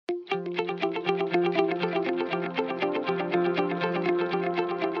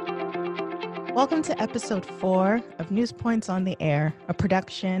Welcome to episode 4 of News Points on the Air, a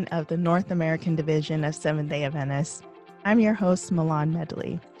production of the North American division of Seventh-day Adventists. I'm your host, Milan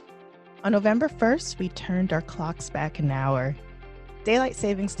Medley. On November 1st, we turned our clocks back an hour. Daylight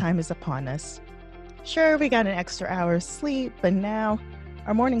savings time is upon us. Sure, we got an extra hour of sleep, but now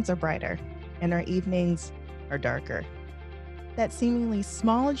our mornings are brighter and our evenings are darker. That seemingly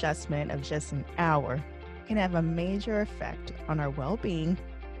small adjustment of just an hour can have a major effect on our well-being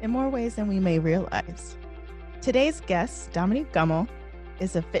in more ways than we may realize. Today's guest, Dominique Gummel,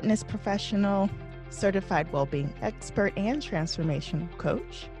 is a fitness professional, certified well-being expert and transformational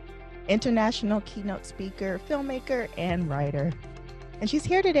coach, international keynote speaker, filmmaker, and writer. And she's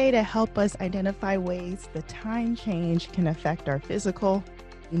here today to help us identify ways the time change can affect our physical,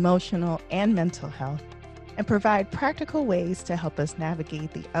 emotional, and mental health, and provide practical ways to help us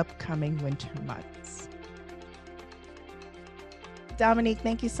navigate the upcoming winter months. Dominique,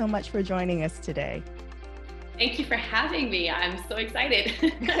 thank you so much for joining us today. Thank you for having me. I'm so excited.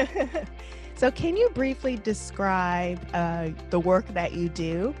 So can you briefly describe the work that you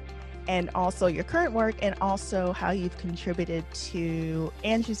do and also your current work and also how you've contributed to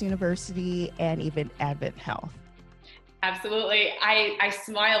Andrews University and even Advent Health? Absolutely. I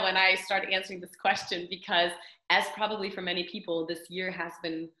smile when I start answering this question because, as probably for many people, this year has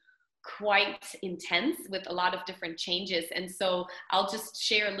been quite intense with a lot of different changes. And so I'll just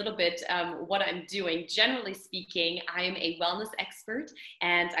share a little bit what I'm doing. Generally speaking, I am a wellness expert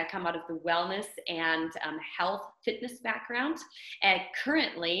and I come out of the wellness and health fitness background. And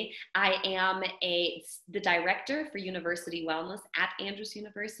currently, I am the director for University Wellness at Andrews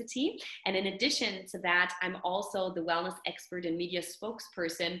University. And in addition to that, I'm also the wellness expert and media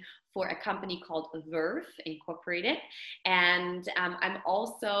spokesperson for a company called Verve Incorporated. And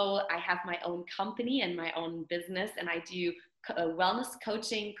I have my own company and my own business, and I do wellness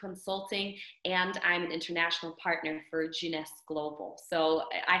coaching, consulting, and I'm an international partner for Jeunesse Global. So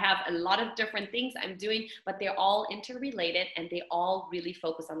I have a lot of different things I'm doing, but they're all interrelated and they all really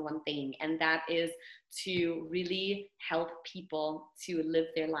focus on one thing, and that is to really help people to live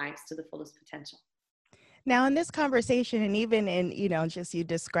their lives to the fullest potential. Now, in this conversation, and even in, just you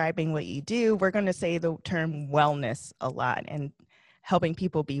describing what you do, we're going to say the term wellness a lot and helping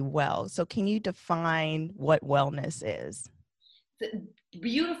people be well. So can you define what wellness is?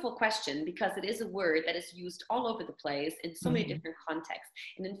 Beautiful question, because it is a word that is used all over the place in so many different contexts.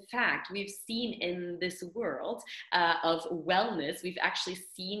 And in fact, we've seen in this world of wellness, we've actually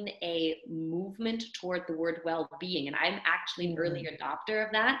seen a movement toward the word well-being. And I'm actually an early adopter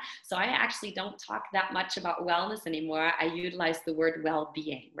of that. So I actually don't talk that much about wellness anymore. I utilize the word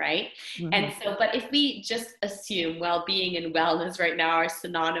well-being, right? And so, but if we just assume well-being and wellness right now are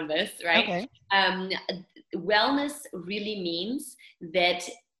synonymous, right? Okay. Wellness really means that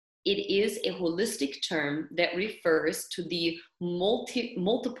it is a holistic term that refers to the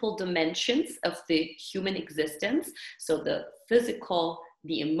multiple dimensions of the human existence. So the physical,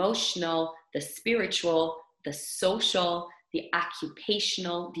 the emotional, the spiritual, the social, the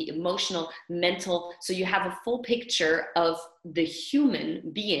occupational, the emotional, mental. So you have a full picture of the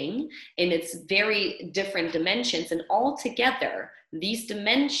human being in its very different dimensions. And all together, these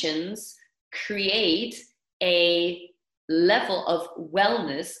dimensions create a level of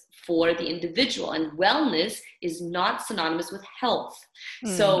wellness for the individual. And wellness is not synonymous with health.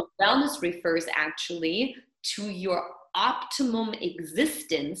 So wellness refers actually to your optimum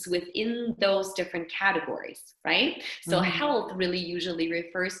existence within those different categories, right? So health really usually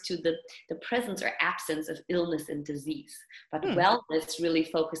refers to the presence or absence of illness and disease. But wellness really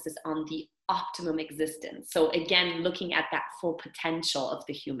focuses on the optimum existence. So again, looking at that full potential of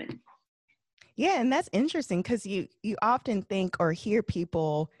the human. Yeah, and that's interesting because you often think or hear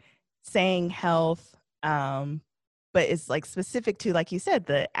people saying health, but it's like specific to, like you said,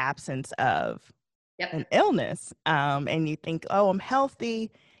 the absence of an illness. And you think, oh, I'm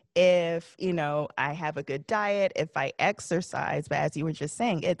healthy if, I have a good diet, if I exercise. But as you were just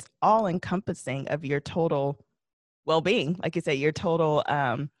saying, it's all encompassing of your total well-being. Like you said, your total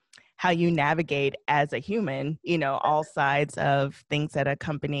how you navigate as a human, all sides of things that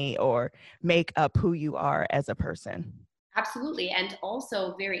accompany or make up who you are as a person. Absolutely. And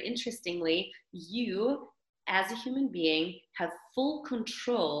also, very interestingly, you as a human being have full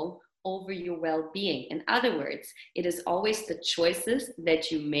control over your well-being. In other words, it is always the choices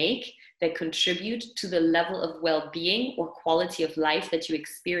that you make that contribute to the level of well-being or quality of life that you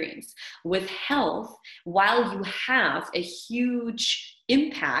experience. With health, while you have a huge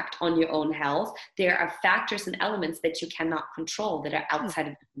impact on your own health, there are factors and elements that you cannot control that are outside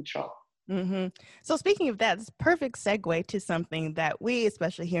of your control. hmm So speaking of that, it's a perfect segue to something that we,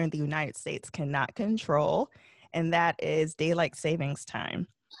 especially here in the United States, cannot control, and that is daylight savings time.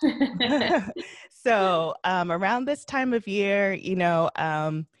 So around this time of year,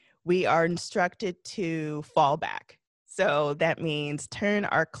 we are instructed to fall back. So that means turn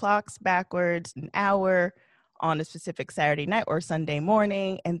our clocks backwards an hour on a specific Saturday night or Sunday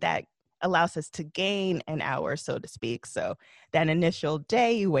morning, and that allows us to gain an hour, so to speak. So that initial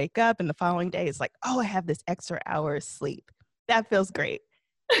day, you wake up, and the following day is like, oh, I have this extra hour of sleep. That feels great.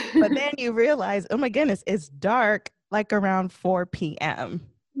 But then you realize, oh my goodness, it's dark like around 4 p.m.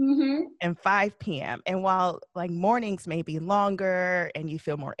 Hmm. and 5 p.m. And while like mornings may be longer and you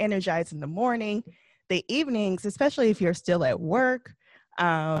feel more energized in the morning, the evenings, especially if you're still at work,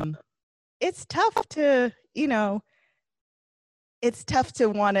 um, it's tough to, it's tough to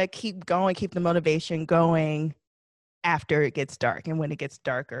want to keep going, keep the motivation going after it gets dark and when it gets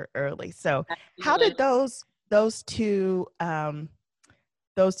darker early. So how did Absolutely. those two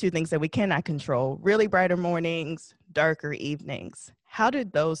things that we cannot control, really brighter mornings, darker evenings, how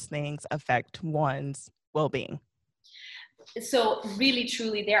did those things affect one's well-being? So really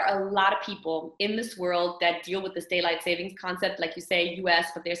truly there are a lot of people in this world that deal with this daylight savings concept, like you say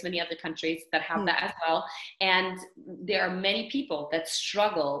US, but there's many other countries that have Mm. that as well. And there are many people that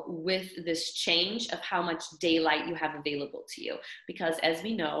struggle with this change of how much daylight you have available to you, because as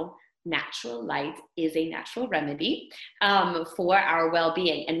we know, natural light is a natural remedy for our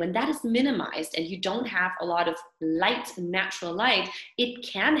well-being. And when that is minimized and you don't have a lot of light, natural light, it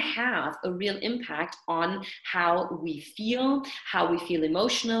can have a real impact on how we feel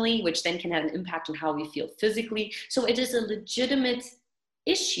emotionally, which then can have an impact on how we feel physically. So it is a legitimate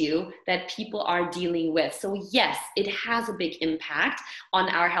issue that people are dealing with. So yes, it has a big impact on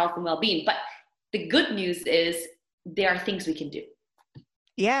our health and well-being. But the good news is there are things we can do.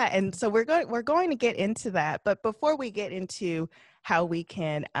 Yeah, and so we're going to get into that, but before we get into how we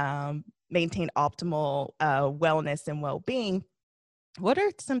can maintain optimal wellness and well-being, what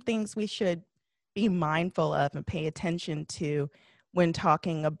are some things we should be mindful of and pay attention to when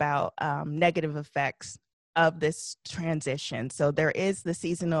talking about negative effects of this transition? So there is the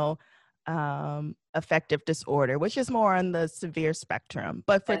seasonal affective disorder, which is more on the severe spectrum.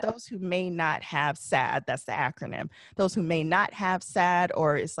 But for Yes. those who may not have SAD, that's the acronym, those who may not have SAD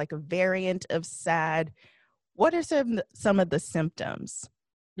or it's like a variant of SAD, what are some of the symptoms?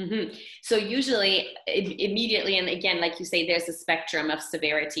 Mm-hmm. So usually immediately, and again, like you say, there's a spectrum of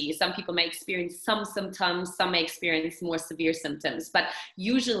severity. Some people may experience some symptoms, some may experience more severe symptoms, but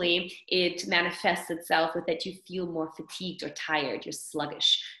usually it manifests itself with that you feel more fatigued or tired, you're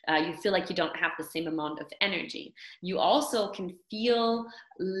sluggish, you feel like you don't have the same amount of energy. You also can feel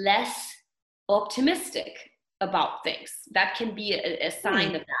less optimistic about things. That can be a sign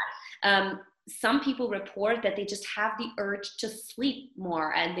Hmm. of that. Some people report that they just have the urge to sleep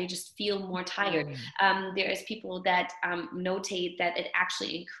more and they just feel more tired. Mm. There is people that notate that it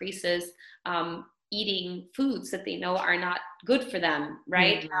actually increases eating foods that they know are not good for them,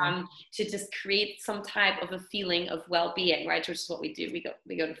 right? Mm. To just create some type of a feeling of well-being, right? Which is what we do. We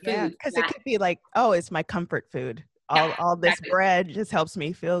go to Yeah, food. because it could be like, oh, it's my comfort food. Yeah, All this exactly. bread just helps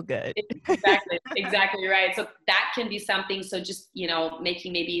me feel good. Exactly, exactly right. So that can be something. So just,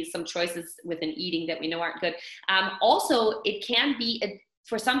 making maybe some choices within eating that we know aren't good. Also, it can be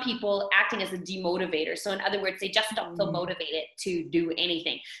for some people acting as a demotivator. So in other words, they just don't feel Mm. motivated to do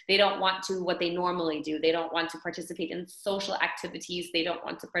anything. They don't want to what they normally do. They don't want to participate in social activities. They don't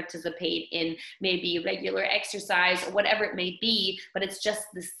want to participate in maybe regular exercise or whatever it may be, but it's just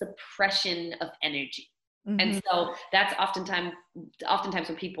the suppression of energy. And Mhm. so that's oftentimes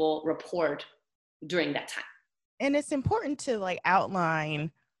what people report during that time. And it's important to like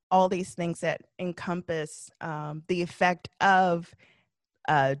outline all these things that encompass the effect of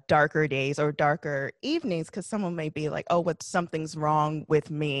darker days or darker evenings, because someone may be like, oh, what something's wrong with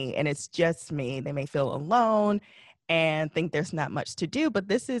me and it's just me. They may feel alone and think there's not much to do, but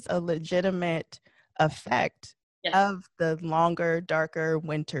this is a legitimate effect Yes. of the longer, darker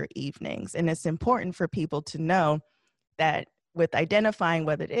winter evenings. And it's important for people to know that with identifying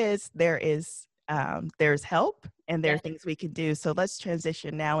what it is, there's help and there are Yes. things we can do. So let's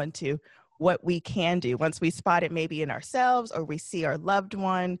transition now into what we can do once we spot it maybe in ourselves or we see our loved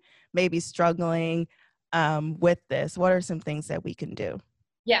one maybe struggling with this. What are some things that we can do?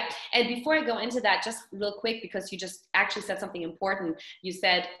 Yeah. And before I go into that, just real quick, because you just actually said something important. You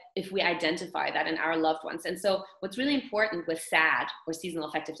said if we identify that in our loved ones. And so what's really important with SAD or seasonal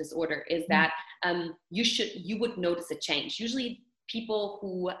affective disorder is Mm. that you would notice a change. Usually people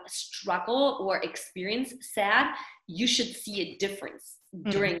who struggle or experience SAD, you should see a difference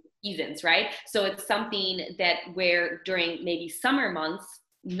during seasons, right? So it's something that where during maybe summer months,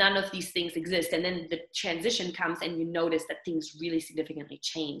 none of these things exist. And then the transition comes and you notice that things really significantly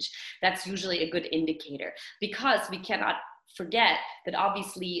change. That's usually a good indicator, because we cannot forget that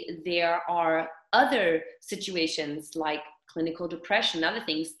obviously there are other situations like clinical depression, other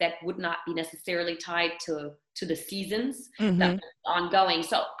things that would not be necessarily tied to the seasons that are ongoing.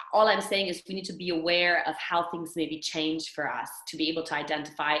 So all I'm saying is we need to be aware of how things maybe change for us to be able to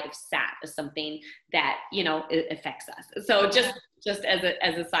identify if SAT is something that, you know, it affects us. So just as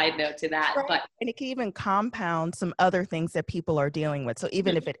a side note to that. Right. But and it can even compound some other things that people are dealing with. So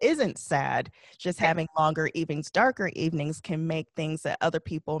even if it isn't sad, just having longer evenings, darker evenings can make things that other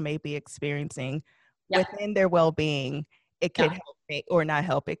people may be experiencing within their well-being. It could help or not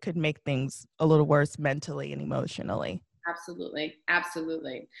help. It could make things a little worse mentally and emotionally. Absolutely.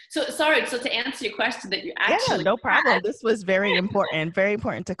 Absolutely. So sorry. So to answer your question that you actually no problem. This was very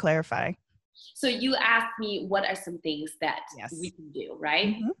important to clarify. So you asked me, what are some things that we can do,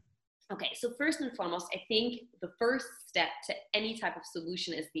 right? Okay, so first and foremost, I think the first step to any type of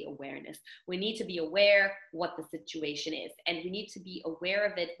solution is the awareness. We need to be aware what the situation is, and we need to be aware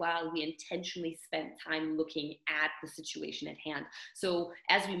of it while we intentionally spend time looking at the situation at hand. So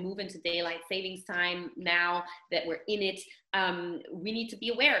as we move into daylight savings time now that we're in it, we need to be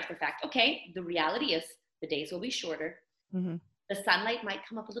aware of the fact, okay, the reality is the days will be shorter. The sunlight might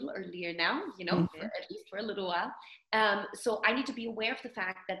come up a little earlier now, you know, at least for a little while. So I need to be aware of the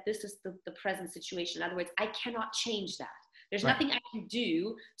fact that this is the present situation. In other words, I cannot change that. There's nothing I can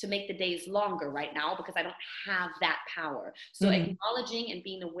do to make the days longer right now because I don't have that power. So acknowledging and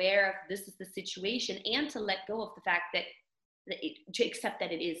being aware of this is the situation, and to let go of the fact that, to accept that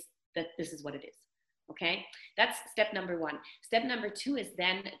this is what it is. Okay, that's step number one. Step number two is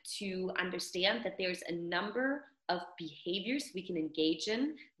then to understand that there's a number of behaviors we can engage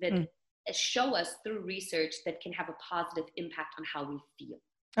in that show us through research that can have a positive impact on how we feel.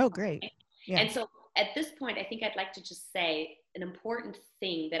 Oh, great. Okay? Yeah. And so at this point, I think I'd like to just say an important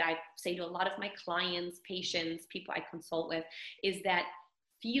thing that I say to a lot of my clients, patients, people I consult with, is that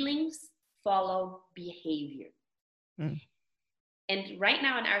feelings follow behavior. And right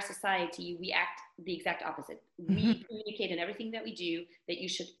now in our society, we act the exact opposite. We communicate in everything that we do that you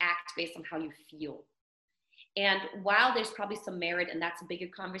should act based on how you feel. And while there's probably some merit, and that's a bigger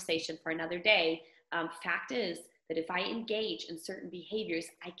conversation for another day, fact is that if I engage in certain behaviors,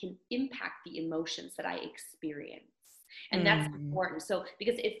 I can impact the emotions that I experience. And that's important. So,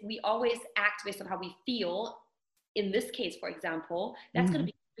 because if we always act based on how we feel, in this case, for example, that's going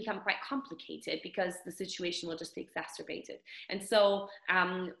to become quite complicated because the situation will just be exacerbated. And so,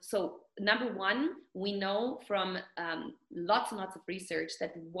 number one, we know from lots and lots of research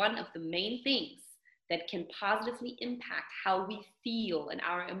that one of the main things that can positively impact how we feel and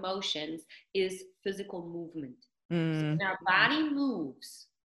our emotions is physical movement. So when our body moves,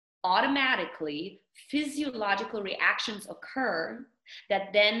 automatically physiological reactions occur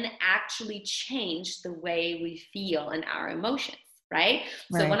that then actually change the way we feel and our emotions, right?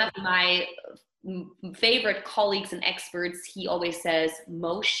 So one of my favorite colleagues and experts, he always says,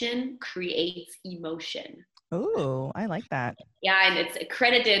 motion creates emotion. Oh, I like that. Yeah, and it's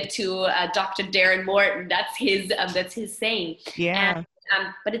accredited to Dr. Darren Morton. That's his saying. Yeah.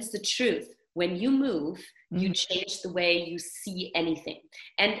 And, but it's the truth. When you move, you change the way you see anything.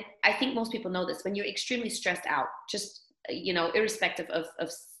 And I think most people know this. When you're extremely stressed out, just, you know, irrespective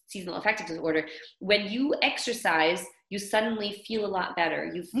of seasonal affective disorder, when you exercise, you suddenly feel a lot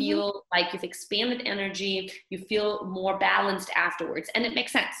better. You feel like you've expanded energy. You feel more balanced afterwards. And it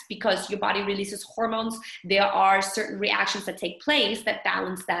makes sense because your body releases hormones. There are certain reactions that take place that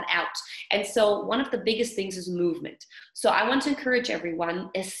balance that out. And so one of the biggest things is movement. So I want to encourage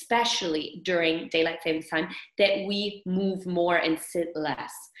everyone, especially during daylight savings time, that we move more and sit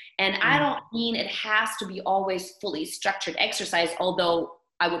less. And I don't mean it has to be always fully structured exercise, although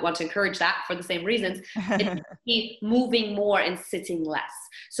I would want to encourage that for the same reasons. It's be moving more and sitting less.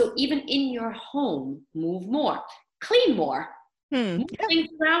 So even in your home, move more, clean more, move things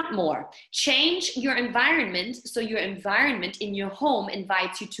around more, change your environment so your environment in your home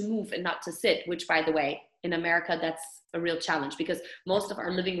invites you to move and not to sit, which, by the way, in America, that's a real challenge because most of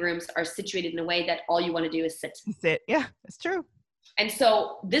our living rooms are situated in a way that all you want to do is sit. Sit, yeah, that's true. And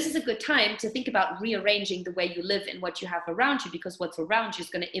so this is a good time to think about rearranging the way you live and what you have around you, because what's around you is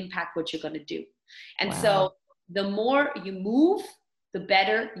going to impact what you're going to do. And so the more you move, the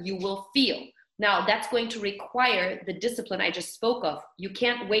better you will feel. Now, that's going to require the discipline I just spoke of. You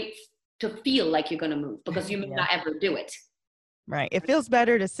can't wait to feel like you're going to move because you may not ever do it. Right. It feels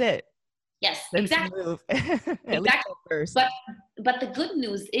better to sit. Yes, than to exactly. move. At least Exactly. at first. But the good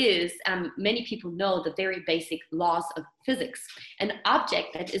news is many people know the very basic laws of physics. An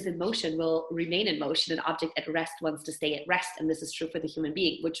object that is in motion will remain in motion. An object at rest wants to stay at rest. And this is true for the human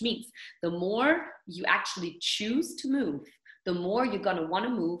being, which means the more you actually choose to move, the more you're going to want to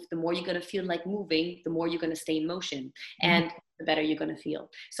move, the more you're going to feel like moving, the more you're going to stay in motion. Mhm. And the better you're going to feel.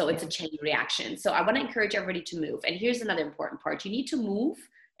 So it's Yeah. a chain reaction. So I want to encourage everybody to move. And here's another important part. You need to move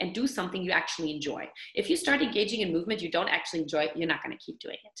and do something you actually enjoy. If you start engaging in movement you don't actually enjoy, you're not going to keep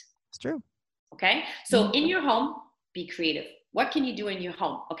doing it. It's true. Okay? So in your home, be creative. What can you do in your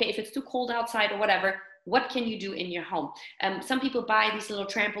home? Okay, if it's too cold outside or whatever, what can you do in your home? Some people buy these little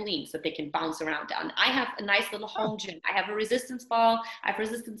trampolines that they can bounce around on. I have a nice little home gym. I have a resistance ball. I have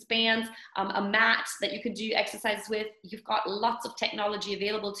resistance bands, a mat that you can do exercises with. You've got lots of technology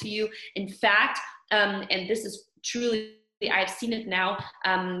available to you. In fact, and this is truly, I've seen it now.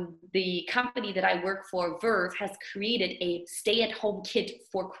 The company that I work for, Verve, has created a stay-at-home kit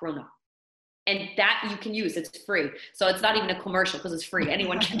for Corona. And that you can use, it's free. So it's not even a commercial because it's free.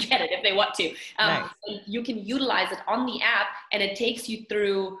 Anyone can get it if they want to. Nice. You can utilize it on the app and it takes you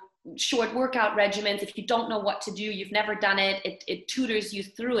through short workout regimens. If you don't know what to do, you've never done it, it tutors you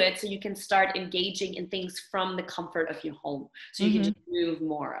through it so you can start engaging in things from the comfort of your home. So you can just move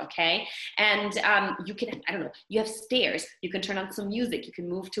more, okay? And you can, I don't know, you have stairs, you can turn on some music, you can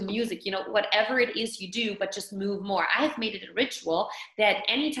move to music, you know, whatever it is you do, but just move more. I have made it a ritual that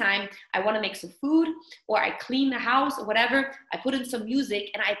anytime I want to make some food or I clean the house or whatever, I put in some music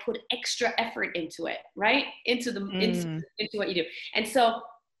and I put extra effort into it, right? Into what you do. And so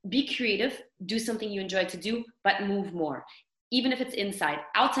be creative, do something you enjoy to do, but move more. Even if it's inside.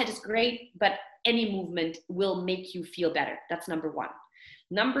 Outside is great, but any movement will make you feel better. That's number one.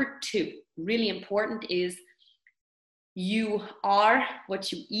 Number two, really important, is you are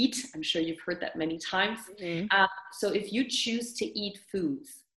what you eat. I'm sure you've heard that many times. So if you choose to eat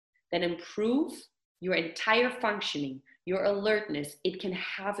foods that improve your entire functioning, your alertness, it can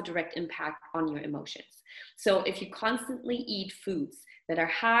have a direct impact on your emotions. So if you constantly eat foods that are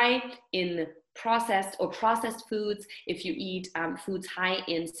high in processed foods, if you eat foods high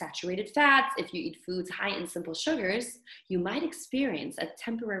in saturated fats, if you eat foods high in simple sugars, you might experience a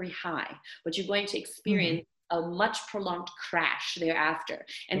temporary high, but you're going to experience a much prolonged crash thereafter.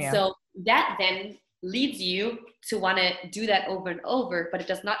 And so that then leads you to want to do that over and over, but it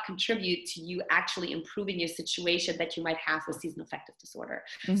does not contribute to you actually improving your situation that you might have with seasonal affective disorder.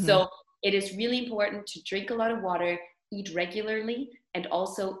 So it is really important to drink a lot of water, eat regularly, and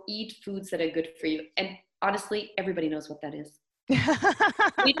also eat foods that are good for you. And honestly, everybody knows what that is.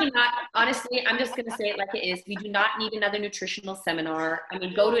 We do not, honestly, I'm just going to say it like it is. We do not need another nutritional seminar. I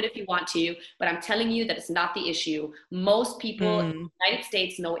mean, go to it if you want to, but I'm telling you that it's not the issue. Most people in the United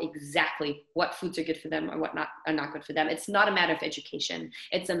States know exactly what foods are good for them or what are not good for them. It's not a matter of education.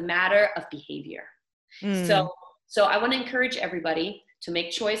 It's a matter of behavior. So I want to encourage everybody to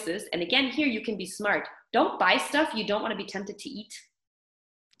make choices. And again, here you can be smart. Don't buy stuff you don't want to be tempted to eat.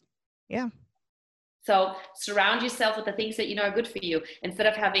 Yeah. So surround yourself with the things that you know are good for you. Instead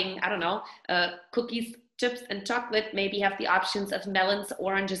of having, I don't know, cookies, chips, and chocolate, maybe have the options of melons,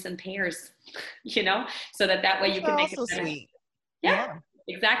 oranges, and pears, you know, so that way you can make it better. Sweet. Yeah.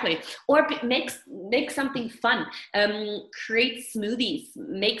 Exactly. Or make something fun. Create smoothies.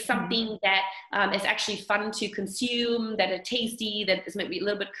 Make something that is actually fun to consume, that are tasty, that is maybe a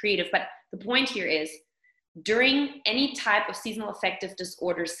little bit creative. But the point here is, during any type of seasonal affective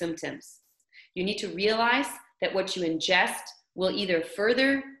disorder symptoms, you need to realize that what you ingest will either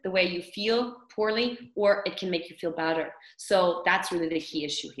further the way you feel poorly or it can make you feel better. So that's really the key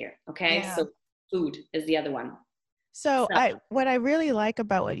issue here. Okay. Yeah. So food is the other one. So what I really like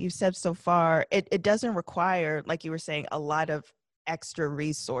about what you said so far, it doesn't require, like you were saying, a lot of extra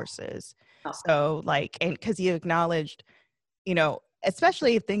resources. So like, and because you acknowledged, you know,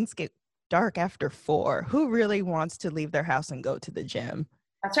 especially if things get dark after 4, who really wants to leave their house and go to the gym?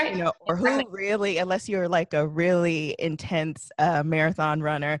 That's right. You know, or who really, unless you're like a really intense marathon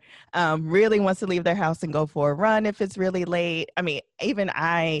runner, really wants to leave their house and go for a run if it's really late. I mean, even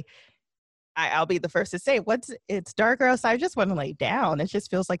I'll be the first to say, it's darker outside, I just want to lay down. It just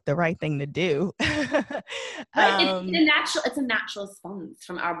feels like the right thing to do. It's a natural response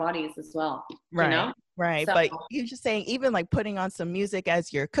from our bodies as well. Right. You know? Right. So, but you're just saying, even like putting on some music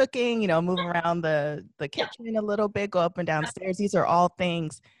as you're cooking, you know, moving around the kitchen a little bit, go up and down stairs. These are all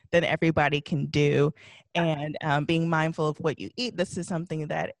things that everybody can do. And being mindful of what you eat, this is something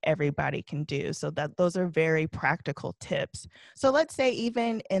that everybody can do. So that those are very practical tips. So let's say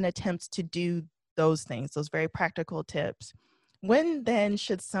even in attempts to do those things, those very practical tips, When then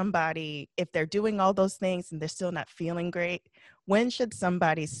should somebody, if they're doing all those things and they're still not feeling great, when should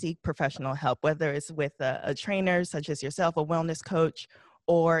somebody seek professional help, whether it's with a trainer such as yourself, a wellness coach,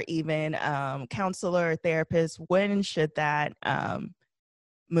 or even counselor, therapist? When should that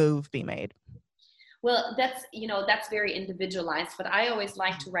move be made? Well, that's very individualized, but I always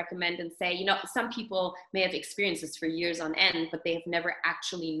like to recommend and say, some people may have experienced this for years on end, but they have never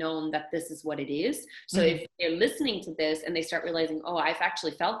actually known that this is what it is. So if they're listening to this and they start realizing, oh, I've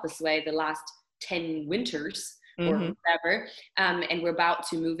actually felt this way the last 10 winters or whatever, and we're about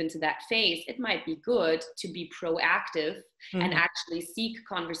to move into that phase, it might be good to be proactive and actually seek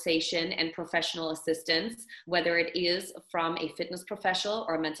conversation and professional assistance, whether it is from a fitness professional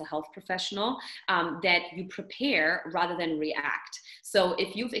or a mental health professional, that you prepare rather than react. So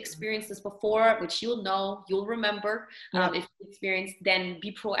if you've experienced this before, which you'll remember, if you experienced, then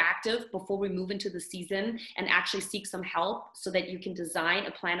be proactive before we move into the season and actually seek some help so that you can design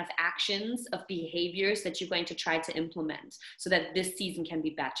a plan of actions, of behaviors that you're going to try to implement so that this season can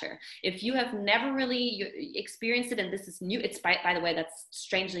be better. If you have never really experienced it and this is new, it's by the way, that's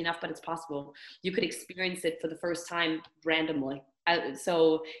strangely enough, but it's possible. You could experience it for the first time randomly.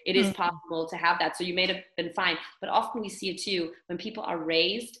 So it is possible to have that. So you may have been fine, but often we see it too when people are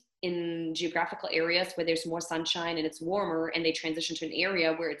raised in geographical areas where there's more sunshine and it's warmer, and they transition to an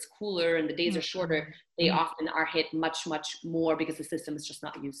area where it's cooler and the days are shorter, they often are hit much, much more because the system is just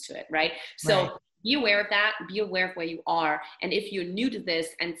not used to it, right? So be aware of that, be aware of where you are. And if you're new to this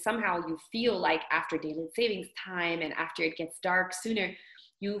and somehow you feel like after daylight savings time and after it gets dark sooner,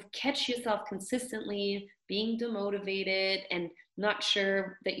 you catch yourself consistently being demotivated and not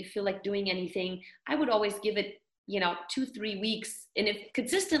sure that you feel like doing anything, I would always give it 2-3 weeks. And if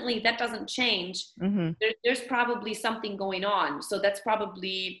consistently that doesn't change, there's probably something going on. So that's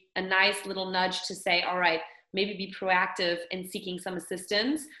probably a nice little nudge to say, all right, maybe be proactive in seeking some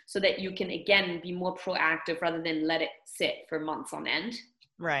assistance so that you can, again, be more proactive rather than let it sit for months on end.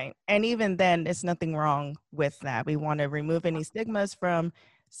 Right. And even then, there's nothing wrong with that. We want to remove any stigmas from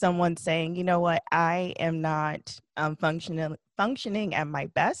someone saying, you know what, I am not functioning at my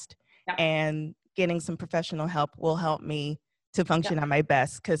best, and getting some professional help will help me to function at my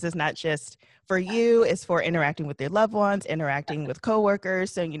best, because it's not just for you, it's for interacting with your loved ones, interacting with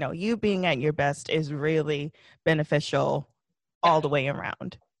coworkers. So, you being at your best is really beneficial all the way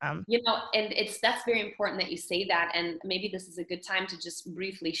around. And that's very important that you say that. And maybe this is a good time to just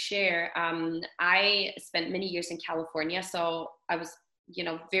briefly share. I spent many years in California, so I was,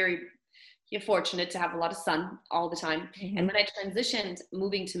 very fortunate to have a lot of sun all the time. And when I transitioned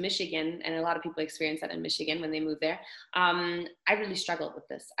moving to Michigan, and a lot of people experience that in Michigan when they move there, I really struggled with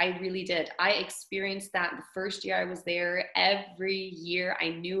this. I really did. I experienced that the first year I was there. Every year I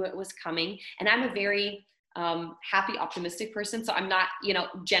knew it was coming. And I'm a very happy, optimistic person. So I'm not,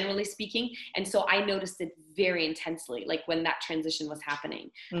 generally speaking. And so I noticed it very intensely, like when that transition was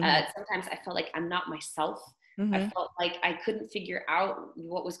happening. Sometimes I felt like I'm not myself. I felt like I couldn't figure out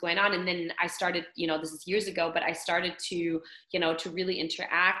what was going on. And then I started, this is years ago, but I started to, to really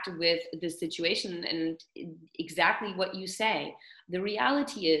interact with this situation, and exactly what you say. The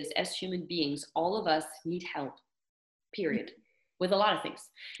reality is, as human beings, all of us need help, period, with a lot of things.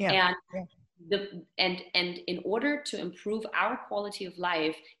 And in order to improve our quality of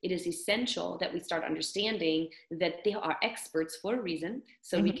life, it is essential that we start understanding that they are experts for a reason.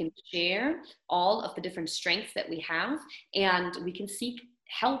 So we can share all of the different strengths that we have, and we can seek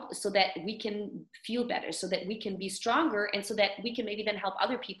help so that we can feel better, so that we can be stronger, and so that we can maybe then help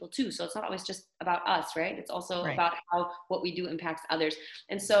other people too. So it's not always just about us, right? It's also about how what we do impacts others.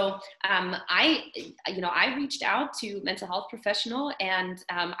 And so I reached out to a mental health professional, and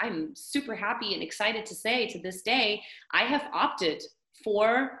I'm super happy and excited to say to this day, I have opted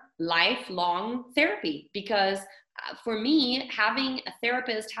for lifelong therapy, because for me, having a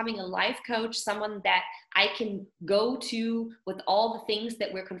therapist, having a life coach, someone that I can go to with all the things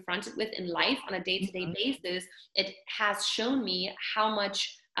that we're confronted with in life on a day-to-day basis, it has shown me how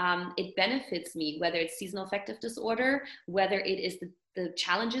much it benefits me, whether it's seasonal affective disorder, whether it is the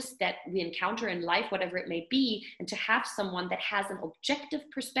challenges that we encounter in life, whatever it may be, and to have someone that has an objective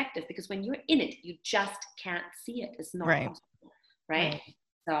perspective, because when you're in it, you just can't see it. It's not possible, right?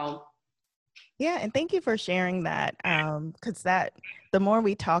 So yeah, and thank you for sharing that, because the more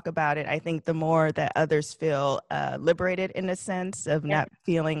we talk about it, I think the more that others feel liberated, in a sense of not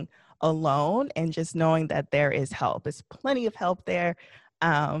feeling alone, and just knowing that there is help. There's plenty of help there.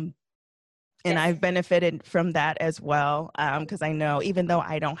 And I've benefited from that as well, because I know, even though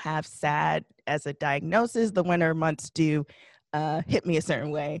I don't have SAD as a diagnosis, the winter months do hit me a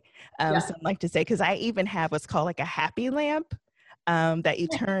certain way. So I like to say, because I even have what's called like a happy lamp. that you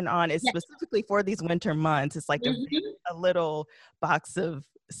turn on. It's Yeah. specifically for these winter months. It's like Mhm. a little box of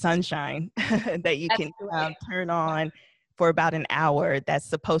sunshine that you can Absolutely. turn on for about an hour. That's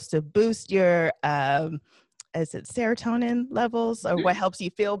supposed to boost your is it serotonin levels, or what helps you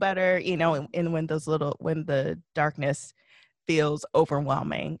feel better, and when the darkness feels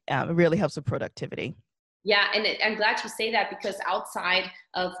overwhelming. It really helps with productivity. Yeah, and I'm glad you say that, because outside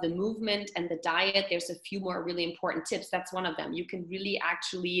of the movement and the diet, there's a few more really important tips. That's one of them. You can really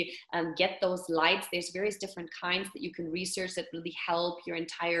actually get those lights. There's various different kinds that you can research that really help your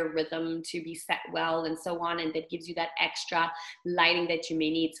entire rhythm to be set well and so on, and that gives you that extra lighting that you may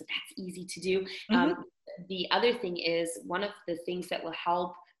need. So that's easy to do. Hmm. The other thing is, one of the things that will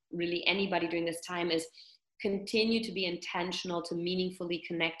help really anybody during this time is continue to be intentional to meaningfully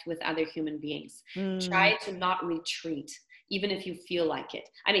connect with other human beings. Mm, Try to not retreat, even if you feel like it.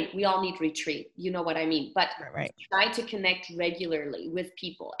 I mean, we all need retreat, you know what I mean, but right, right. try to connect regularly with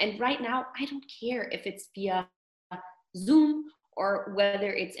people. And right now, I don't care if it's via Zoom or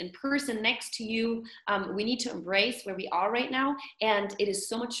whether it's in person next to you. We need to embrace where we are right now. And it is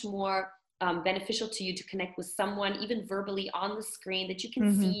so much more beneficial to you to connect with someone, even verbally on the screen, that you can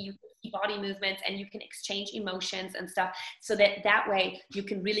see, Hmm. you can see body movements, and you can exchange emotions and stuff, so that way you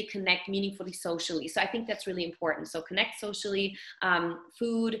can really connect meaningfully socially. So I think that's really important. So connect socially,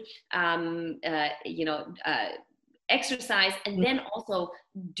 food, exercise, and then also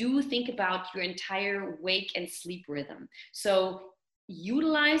do think about your entire wake and sleep rhythm. So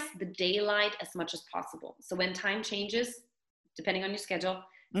utilize the daylight as much as possible. So when time changes, depending on your schedule,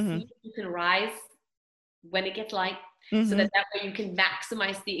 Hmm. see if you can rise when it gets light, so Hmm. that way you can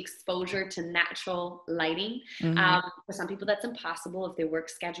maximize the exposure to natural lighting. Hmm. For some people that's impossible if their work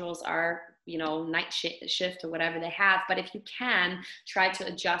schedules are night shift or whatever they have, but if you can, try to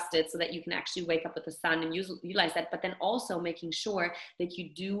adjust it so that you can actually wake up with the sun and utilize that. But then also making sure that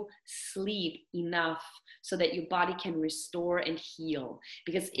you do sleep enough so that your body can restore and heal.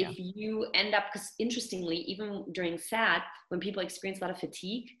 Because Yeah. if you end up, because interestingly, even during SAD, when people experience a lot of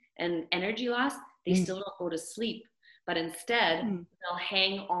fatigue and energy loss, they still don't go to sleep, but instead Mm-hmm. they'll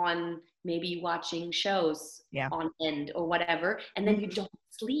hang on, maybe watching shows Yeah. on end or whatever, and then you Mhm. don't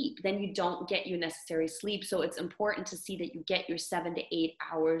sleep, then you don't get your necessary sleep. So it's important to see that you get your 7 to 8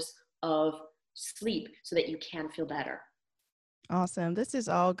 hours of sleep so that you can feel better. Awesome. This is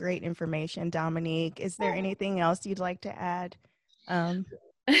all great information, Dominique. Is there anything else you'd like to add um,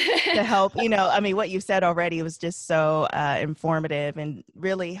 to help? I mean, what you said already was just so informative and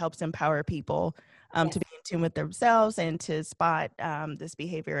really helps empower people to Yes. be in tune with themselves and to spot this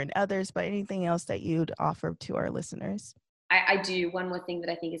behavior in others. But anything else that you'd offer to our listeners? I do. One more thing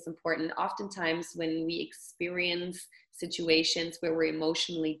that I think is important. Oftentimes, when we experience situations where we're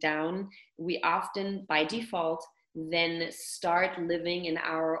emotionally down, we often, by default, then start living in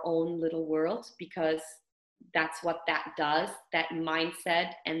our own little world, because that's what that does. That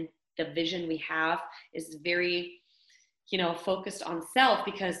mindset and the vision we have is very focused on self,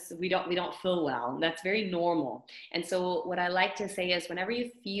 because we don't feel well. That's very normal. And so what I like to say is, whenever you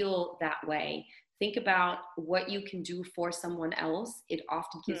feel that way, think about what you can do for someone else. It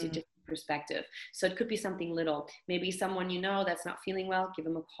often gives you Mm. different perspective. So it could be something little. Maybe someone that's not feeling well, give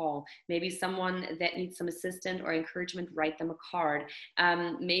them a call. Maybe someone that needs some assistance or encouragement, write them a card.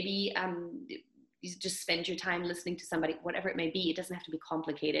 Maybe you just spend your time listening to somebody, whatever it may be. It doesn't have to be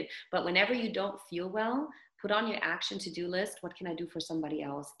complicated. But whenever you don't feel well, put on your action to-do list. What can I do for somebody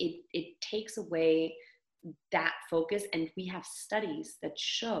else? It takes away that focus. And we have studies that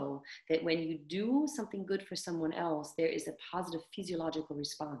show that when you do something good for someone else, there is a positive physiological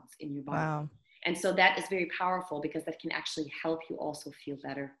response in your body. Wow. And so that is very powerful, because that can actually help you also feel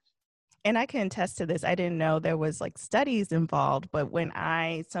better. And I can attest to this. I didn't know there was like studies involved, but when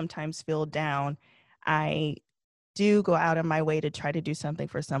I sometimes feel down, I do go out of my way to try to do something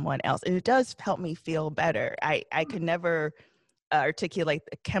for someone else. And it does help me feel better. I could never articulate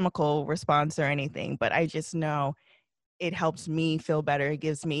the chemical response or anything, but I just know it helps me feel better. It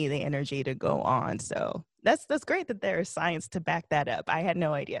gives me the energy to go on. So that's great that there is science to back that up. I had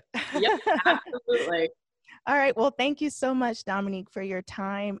no idea. Yep, absolutely. All right. Well, thank you so much, Dominique, for your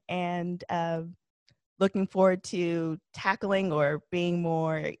time, and looking forward to tackling or being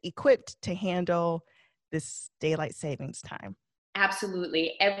more equipped to handle this daylight savings time.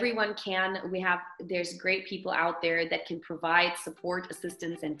 Absolutely. Everyone can. There's great people out there that can provide support,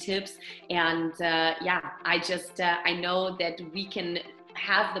 assistance, and tips. And I know that we can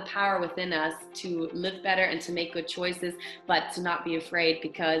have the power within us to live better and to make good choices, but to not be afraid,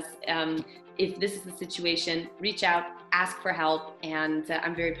 because if this is the situation, reach out, ask for help. And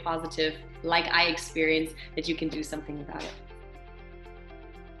I'm very positive, like I experienced, that you can do something about it.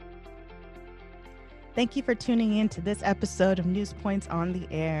 Thank you for tuning in to this episode of News Points on the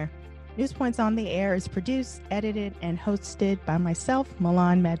Air. News Points on the Air is produced, edited, and hosted by myself,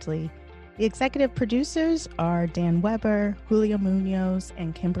 Milan Medley. The executive producers are Dan Weber, Julio Munoz,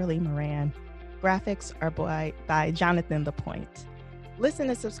 and Kimberly Moran. Graphics are by Jonathan LaPointe. Listen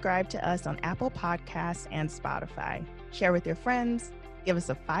and subscribe to us on Apple Podcasts and Spotify. Share with your friends, give us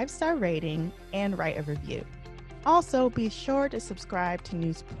a 5-star rating, and write a review. Also, be sure to subscribe to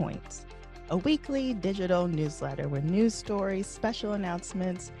News Points, a weekly digital newsletter with news stories, special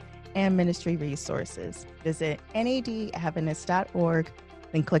announcements, and ministry resources. Visit nadadventist.org,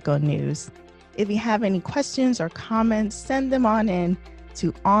 then click on News. If you have any questions or comments, send them on in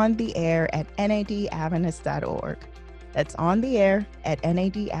to ontheair@nadadventist.org. That's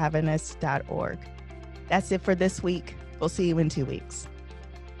ontheair@nadadventist.org. That's it for this week. We'll see you in 2 weeks.